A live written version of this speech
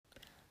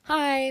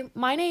Hi,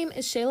 my name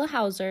is Shayla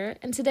Hauser,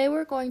 and today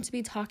we're going to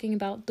be talking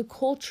about the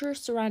culture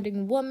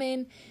surrounding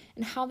women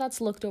and how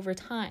that's looked over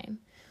time.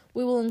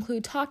 We will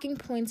include talking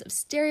points of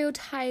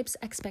stereotypes,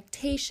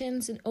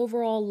 expectations, and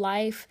overall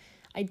life,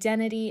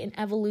 identity, and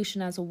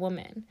evolution as a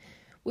woman.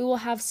 We will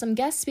have some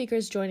guest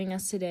speakers joining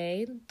us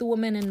today, the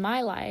women in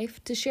my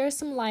life, to share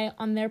some light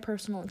on their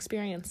personal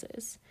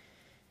experiences.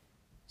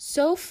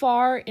 So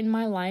far in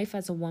my life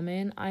as a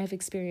woman, I have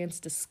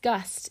experienced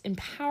disgust,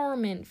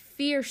 empowerment,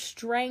 fear,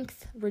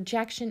 strength,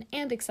 rejection,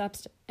 and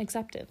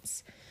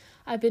acceptance.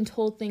 I've been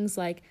told things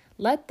like,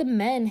 let the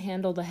men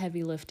handle the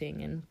heavy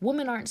lifting, and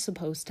women aren't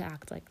supposed to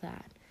act like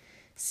that.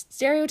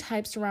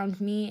 Stereotypes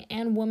around me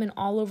and women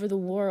all over the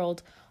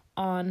world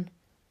on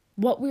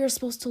what we are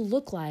supposed to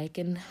look like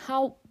and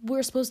how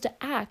we're supposed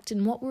to act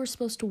and what we're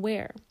supposed to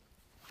wear.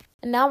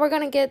 And now we're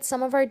going to get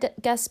some of our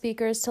guest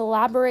speakers to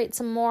elaborate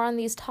some more on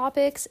these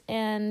topics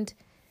and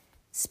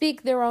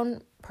speak their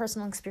own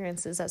personal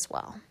experiences as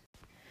well.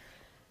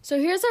 So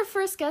here's our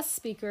first guest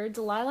speaker,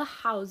 Delilah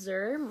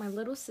Hauser, my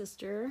little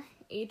sister,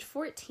 age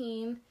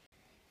 14.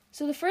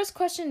 So the first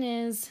question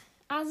is,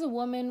 as a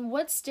woman,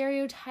 what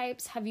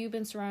stereotypes have you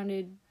been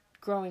surrounded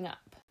growing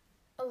up?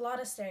 A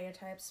lot of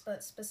stereotypes,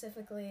 but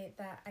specifically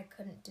that I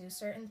couldn't do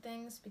certain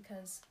things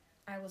because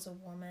I was a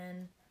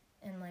woman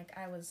and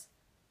I was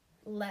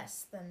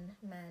less than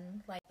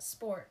men. Like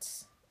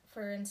sports,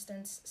 for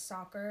instance,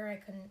 soccer, I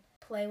couldn't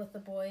play with the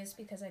boys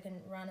because I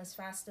couldn't run as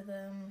fast as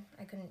them.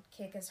 I couldn't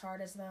kick as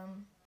hard as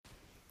them.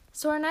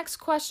 So our next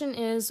question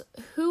is,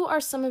 who are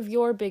some of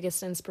your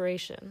biggest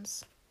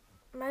inspirations?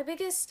 My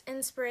biggest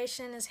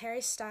inspiration is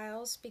Harry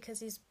Styles because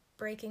he's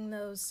breaking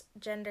those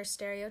gender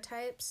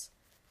stereotypes.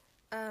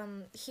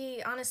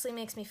 He honestly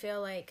makes me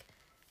feel like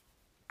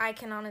I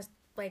can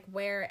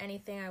wear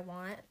anything I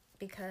want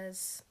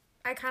because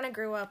I kind of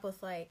grew up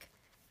with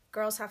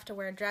girls have to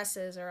wear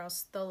dresses or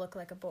else they'll look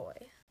like a boy.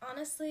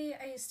 Honestly,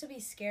 I used to be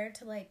scared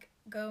to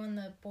go in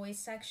the boys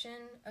section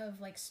of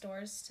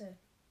stores to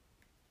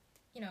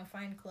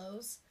find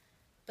clothes.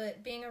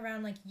 But being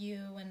around you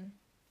and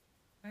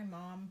my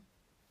mom,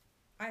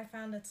 I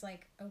found it's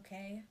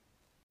okay.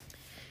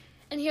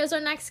 And here's our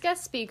next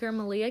guest speaker,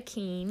 Malia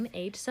Keene,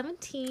 age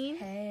 17.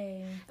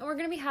 Hey. And we're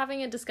going to be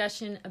having a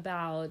discussion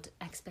about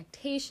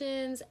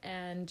expectations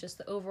and just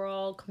the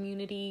overall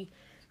community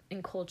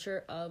and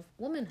culture of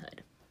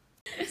womanhood.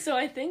 So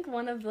I think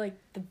one of the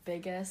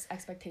biggest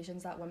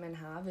expectations that women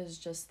have is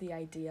just the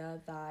idea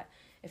that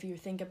if you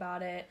think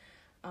about it,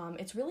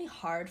 it's really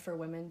hard for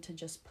women to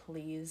just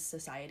please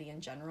society in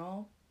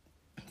general.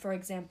 For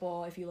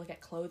example, if you look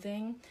at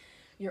clothing,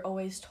 you're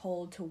always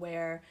told to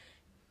wear,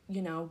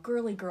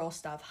 girly girl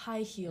stuff,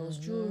 high heels,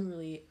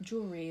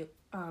 jewelry,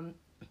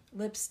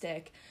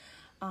 lipstick,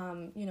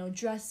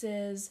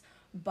 dresses.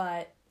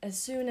 But as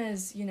soon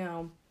as,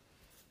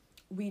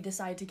 we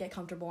decide to get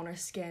comfortable in our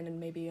skin and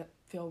maybe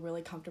feel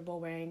really comfortable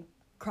wearing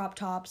crop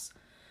tops,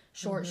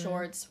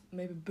 shorts,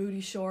 maybe booty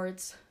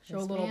shorts, show a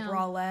little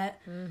bralette.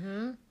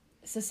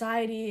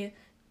 Society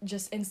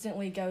just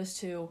instantly goes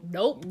to,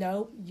 nope,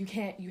 you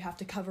can't, you have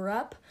to cover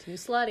up. Too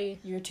slutty.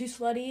 You're too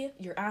slutty,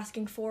 you're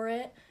asking for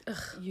it.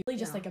 Really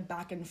just a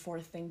back and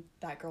forth thing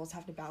that girls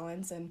have to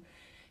balance. And,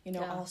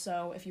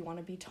 also if you want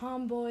to be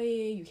tomboy,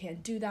 you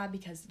can't do that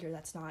because you're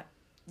a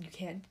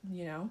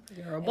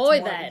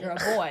boy then. You're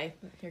a boy.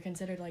 You're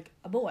considered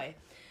a boy,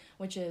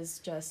 which is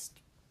just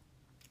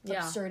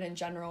absurd in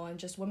general. And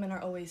just women are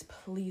always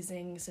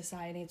pleasing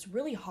society. It's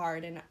really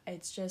hard, and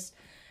it's just,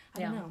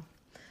 I don't know.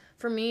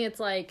 For me, it's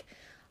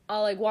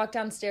I'll walk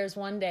downstairs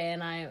one day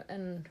and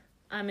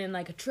I'm in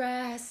a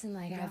dress and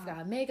I've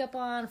got makeup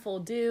on, full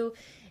do.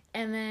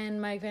 And then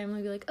my family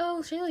will be like,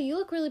 oh, Shayla, you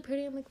look really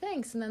pretty. I'm like,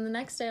 thanks. And then the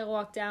next day I'll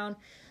walk down,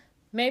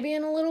 maybe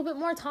in a little bit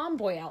more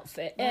tomboy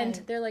outfit. Right. And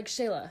they're like,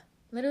 Shayla,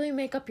 literally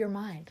make up your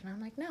mind. And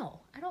I'm like, no,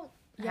 I don't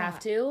have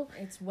to.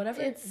 It's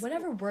whatever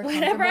we're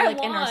whatever I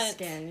want. In our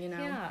skin,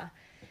 Yeah.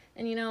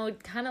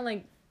 And, kind of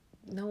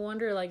no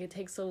wonder, it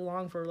takes so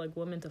long for,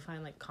 women to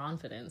find,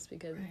 confidence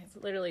because it's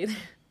literally it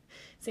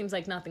seems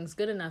like nothing's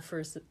good enough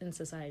in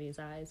society's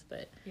eyes.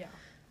 But,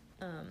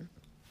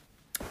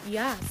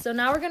 so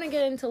now we're going to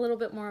get into a little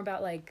bit more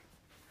about,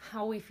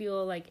 how we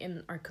feel,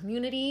 in our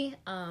community.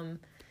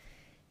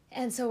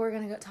 And so we're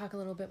going to talk a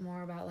little bit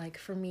more about,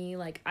 for me,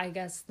 I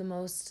guess the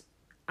most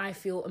I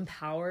feel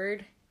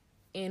empowered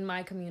in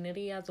my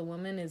community as a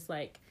woman is,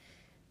 a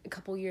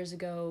couple years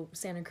ago,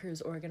 Santa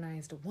Cruz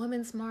organized a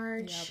women's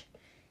march. Yep.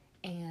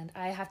 And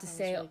I have to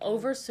say, really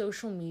over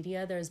social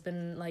media, there's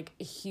been, a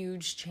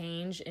huge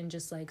change in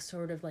just,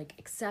 sort of,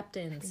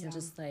 acceptance and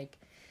just,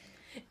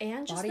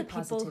 and just the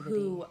people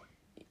who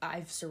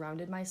I've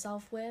surrounded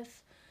myself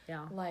with.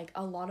 Yeah.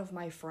 A lot of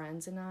my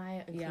friends and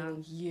I,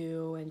 including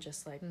you and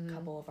just, a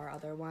couple of our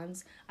other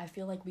ones, I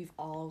feel we've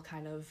all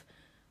kind of,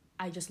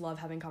 I just love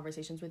having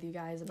conversations with you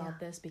guys about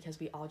this because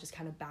we all just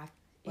kind of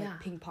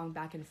ping pong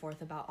back and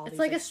forth about all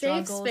these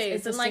struggles.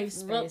 It's a safe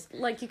space. It's safe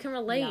space. You can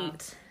relate. Yeah.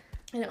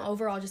 And it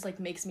overall just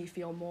makes me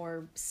feel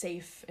more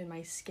safe in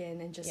my skin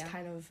and just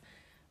kind of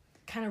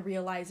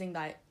realizing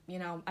that,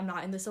 I'm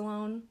not in this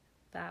alone.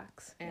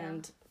 Facts.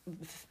 And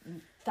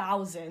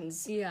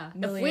thousands. Yeah. If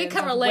millions we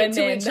can of relate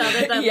to women. each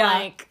other, then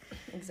Yeah.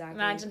 Exactly.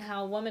 imagine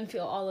how women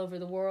feel all over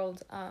the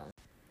world.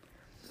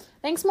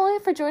 Thanks, Molly,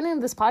 for joining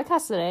this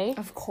podcast today.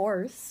 Of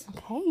course.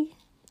 Okay.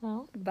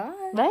 Well,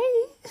 Bye.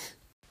 bye.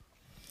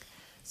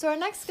 So our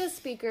next guest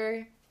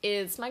speaker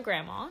is my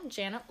grandma,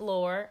 Janet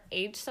Lohr,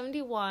 age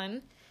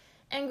 71.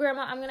 And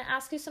Grandma, I'm going to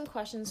ask you some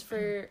questions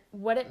for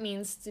what it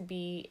means to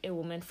be a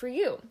woman for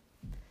you.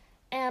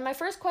 And my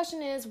first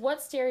question is,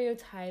 what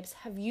stereotypes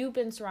have you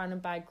been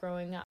surrounded by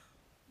growing up?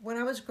 When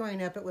I was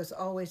growing up, it was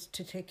always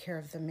to take care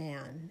of the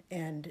man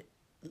and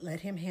let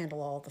him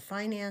handle all the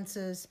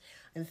finances.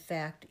 In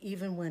fact,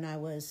 even when I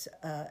was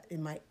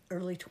in my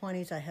early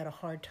 20s, I had a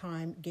hard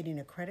time getting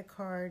a credit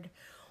card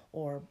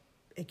or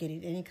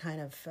getting any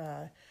kind of,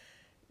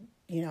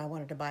 I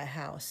wanted to buy a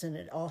house, and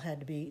it all had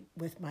to be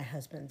with my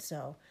husband.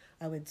 So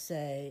I would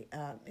say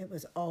it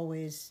was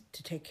always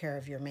to take care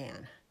of your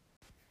man.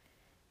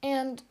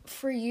 And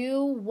for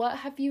you, what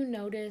have you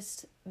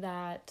noticed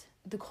that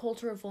the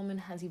culture of women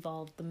has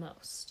evolved the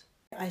most?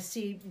 I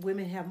see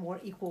women have more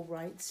equal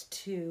rights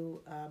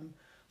to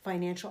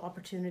financial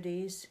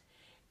opportunities,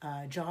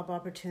 job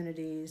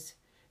opportunities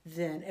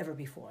than ever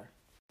before.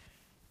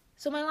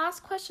 So my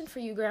last question for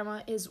you,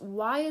 Grandma, is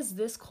why is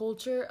this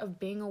culture of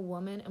being a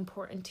woman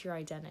important to your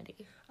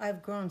identity?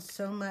 I've grown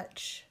so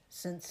much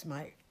since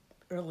my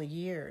early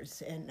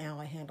years, and now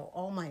I handle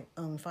all my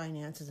own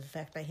finances. In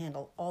fact, I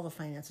handle all the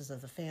finances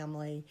of the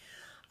family.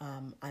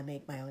 I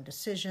make my own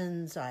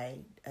decisions. I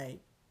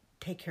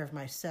take care of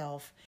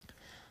myself.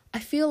 I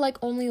feel like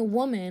only a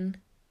woman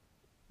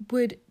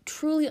would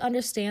truly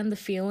understand the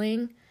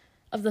feeling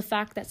of the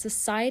fact that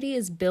society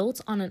is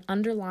built on an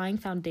underlying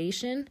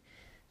foundation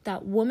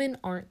that women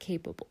aren't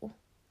capable,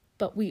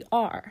 but we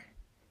are.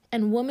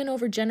 And women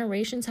over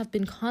generations have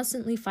been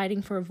constantly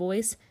fighting for a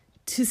voice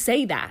to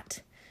say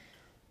that.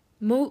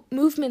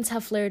 Movements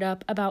have flared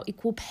up about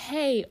equal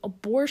pay,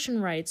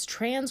 abortion rights,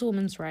 trans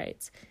women's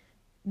rights.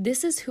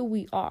 This is who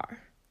we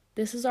are.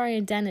 This is our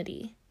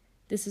identity.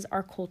 This is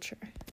our culture.